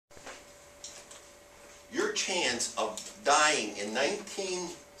your chance of dying in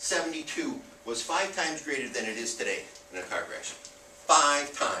 1972 was 5 times greater than it is today in a car crash.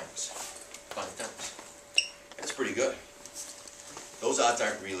 5 times. 5 times. That's pretty good. Those odds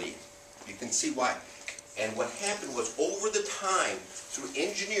aren't really, you can see why. And what happened was, over the time, through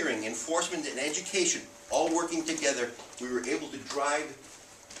engineering, enforcement, and education, all working together, we were able to drive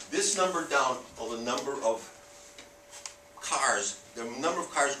this number down, the number of cars. The number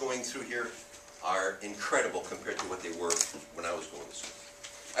of cars going through here are incredible compared to what they were when I was going to school.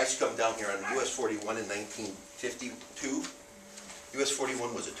 I used to come down here on US 41 in 1952. US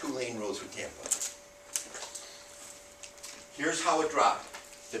 41 was a 2-lane road through Tampa. Here's how it dropped.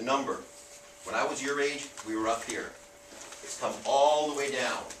 The number. When I was your age, we were up here. It's come all the way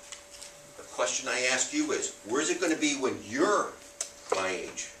down. The question I ask you is, where's it going to be when you're my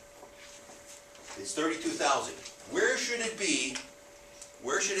age? It's 32,000. Where should it be?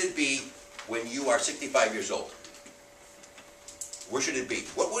 Where should it be when you are 65 years old? Where should it be?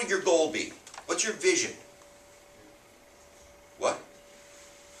 What would your goal be? What's your vision? What?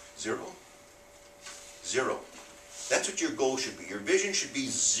 0? 0. That's what your goal should be. Your vision should be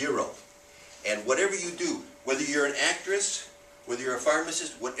 0. And whatever you do, whether you're an actress, whether you're a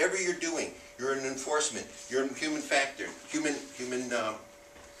pharmacist, whatever you're doing, you're in enforcement, you're in human factor, human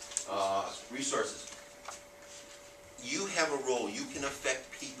resources. You have a role. You can affect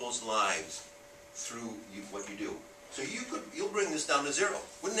people's lives through what you do. So you'll bring this down to 0.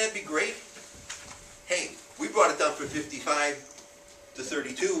 Wouldn't that be great? Hey, we brought it down from 55 to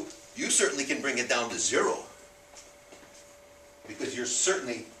 32. You certainly can bring it down to 0. Because you're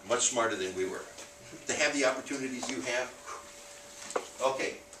certainly much smarter than we were. To have the opportunities you have.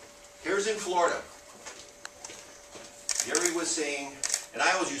 Okay, here's in Florida. Gary was saying, and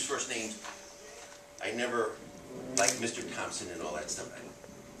I always use first names. I never like Mr. Thompson and all that stuff.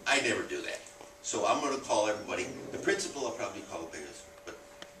 I never do that. So I'm going to call everybody. The principal I'll probably call the biggest, but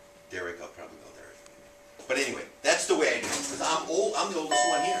Derek I'll probably call Derek. But anyway, that's the way I do it. Because I'm old. I'm the oldest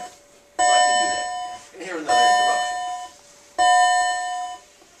one here. So I can do that. And here another interruption.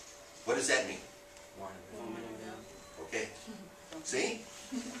 What does that mean? Okay. See?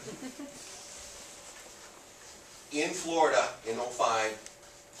 In Florida, in 05,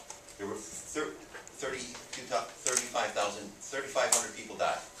 there were 3,500 people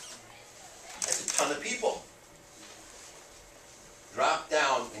died. That's a ton of people. Dropped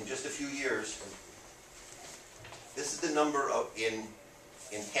down in just a few years. This is the number in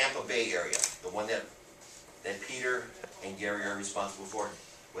Tampa Bay area, the one that Peter and Gary are responsible for.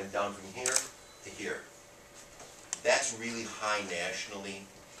 Went down from here to here. That's really high nationally.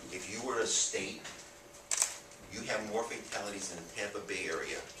 If you were a state, you have more fatalities in the Tampa Bay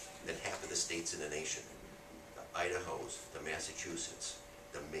area than half of the states in the nation. The Idahos, the Massachusetts,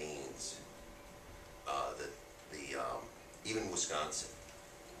 the Maines, even Wisconsin.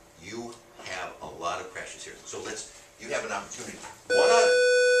 You have a lot of crashes here. So you have an opportunity. One out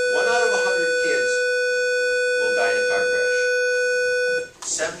of 100 kids will die in a car crash.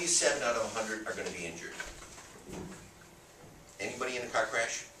 77 out of 100 are going to be injured. Anybody in a car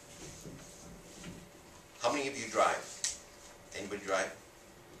crash? How many of you drive? Anybody drive?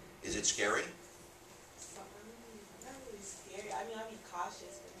 Is it scary? Not really scary. I mean, I'll be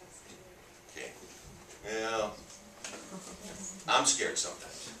cautious, but not scary. Okay. Well, I'm scared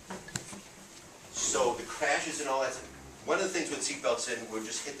sometimes. So the crashes and all that. One of the things with seatbelts in, we'll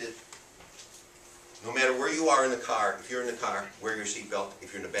just hit the. No matter where you are in the car, if you're in the car, wear your seatbelt.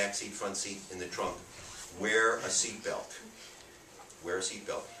 If you're in the back seat, front seat, in the trunk, wear a seatbelt. Wear a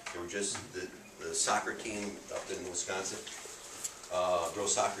seatbelt. There were just the soccer team up in Wisconsin,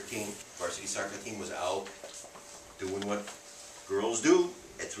 girls soccer team, varsity soccer team was out doing what girls do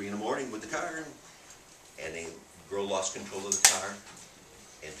at 3 in the morning with the car, and a girl lost control of the car,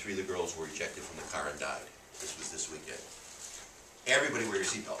 and 3 of the girls were ejected from the car and died. This was this weekend. Everybody wear your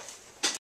seatbelt.